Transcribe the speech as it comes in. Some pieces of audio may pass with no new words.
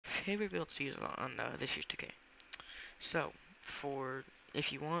favorite builds to use on this year's 2K. So,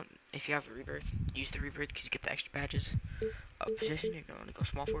 if you have the rebirth, use the rebirth because you get the extra badges. Position, you're going to go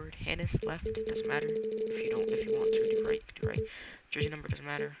small forward. Handis, left, doesn't matter. If you want to do right, you can do right. Jersey number doesn't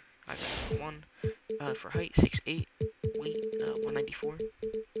matter. I got 1. For height, 6'8". Weight, 194.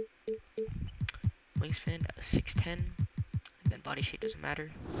 Wingspan, 6'10". And then body shape doesn't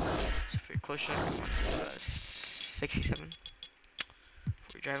matter. So for your close shot, you're going to want 67.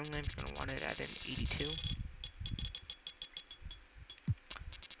 For your driving lamp, you're going to want it at an 82.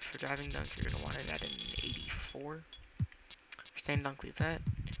 For driving dunk, you're going to want it at an 84. For stand dunk, leave that.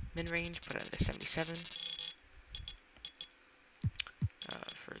 Min range, put it at a 77.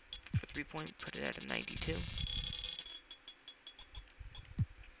 For 3-point, put it at a 92.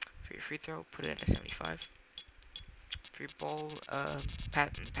 For your free throw, put it at a 75. For your ball, pass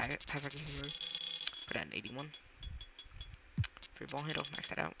accuracy, put it at an 81. For your ball handle, max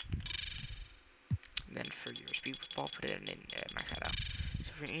that out. And then for your speed with ball, put it at an max that out.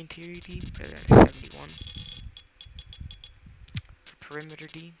 So for your interior D, put it at a 71. For perimeter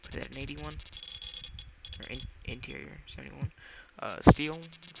D, put it at an 81. Or interior, 71. Steal,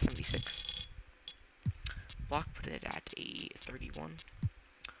 76. Block, put it at a 31.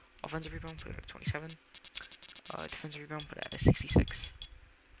 Offensive rebound, put it at a 27. Defensive rebound, put it at a 66.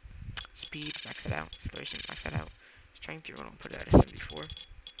 Speed, max that out. Acceleration, max that out. Strength, you're going to put it at a 74.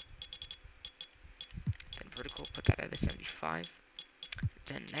 Then vertical, put that at a 75.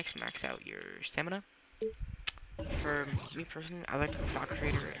 Then next, max out your stamina. For me personally, I like to go shot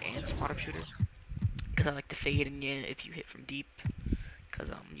creator and spot up shooter because I like to fade in you if you hit from deep, because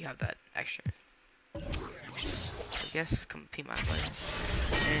you have that extra. I guess compete my player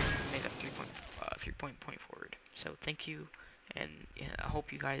and made that 3-point forward. So thank you, and yeah, I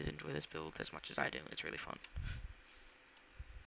hope you guys enjoy this build as much as I do. It's really fun.